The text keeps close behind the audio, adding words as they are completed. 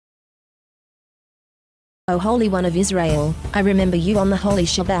O Holy One of Israel, I remember you on the Holy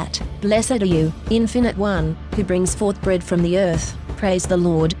Shabbat. Blessed are you, Infinite One, who brings forth bread from the earth. Praise the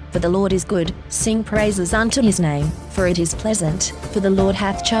Lord, for the Lord is good. Sing praises unto his name, for it is pleasant. For the Lord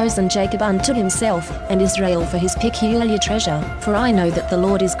hath chosen Jacob unto himself, and Israel for his peculiar treasure. For I know that the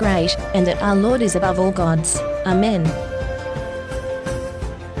Lord is great, and that our Lord is above all gods. Amen.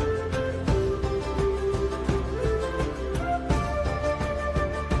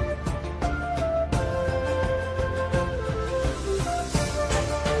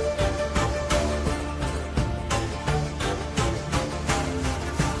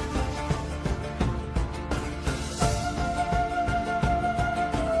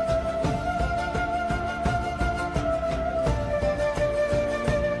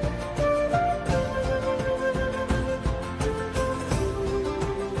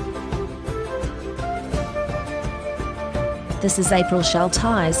 This is April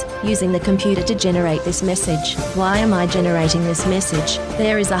Schulthies, using the computer to generate this message. Why am I generating this message?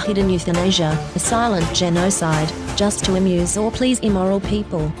 There is a hidden euthanasia, a silent genocide, just to amuse or please immoral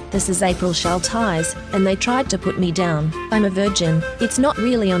people. This is April Schulthies, and they tried to put me down. I'm a virgin. It's not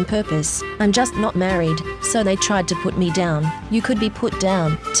really on purpose. I'm just not married, so they tried to put me down. You could be put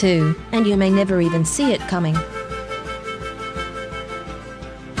down, too, and you may never even see it coming.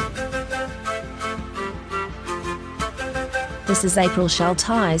 This is April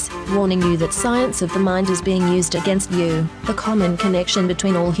Schulthies, warning you that science of the mind is being used against you. The common connection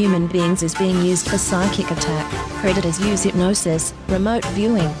between all human beings is being used for psychic attack. Predators use hypnosis, remote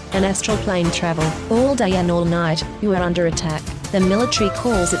viewing, and astral plane travel. All day and all night, you are under attack. The military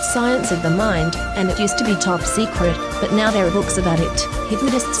calls it science of the mind, and it used to be top secret, but now there are books about it.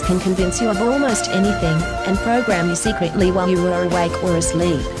 Hypnotists can convince you of almost anything, and program you secretly while you are awake or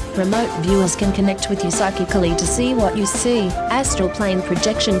asleep. Remote viewers can connect with you psychically to see what you see. Astral plane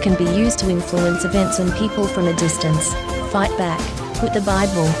projection can be used to influence events and people from a distance. Fight back. Put the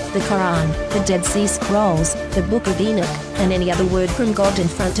Bible, the Quran, the Dead Sea Scrolls, the Book of Enoch, and any other word from God in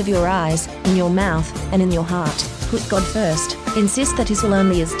front of your eyes, in your mouth, and in your heart. Put God first. Insist that his will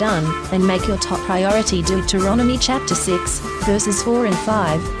only is done, and make your top priority Deuteronomy chapter 6, verses 4 and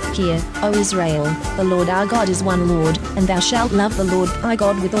 5. Hear, O Israel, the Lord our God is one Lord, and thou shalt love the Lord thy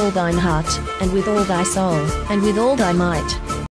God with all thine heart, and with all thy soul, and with all thy might.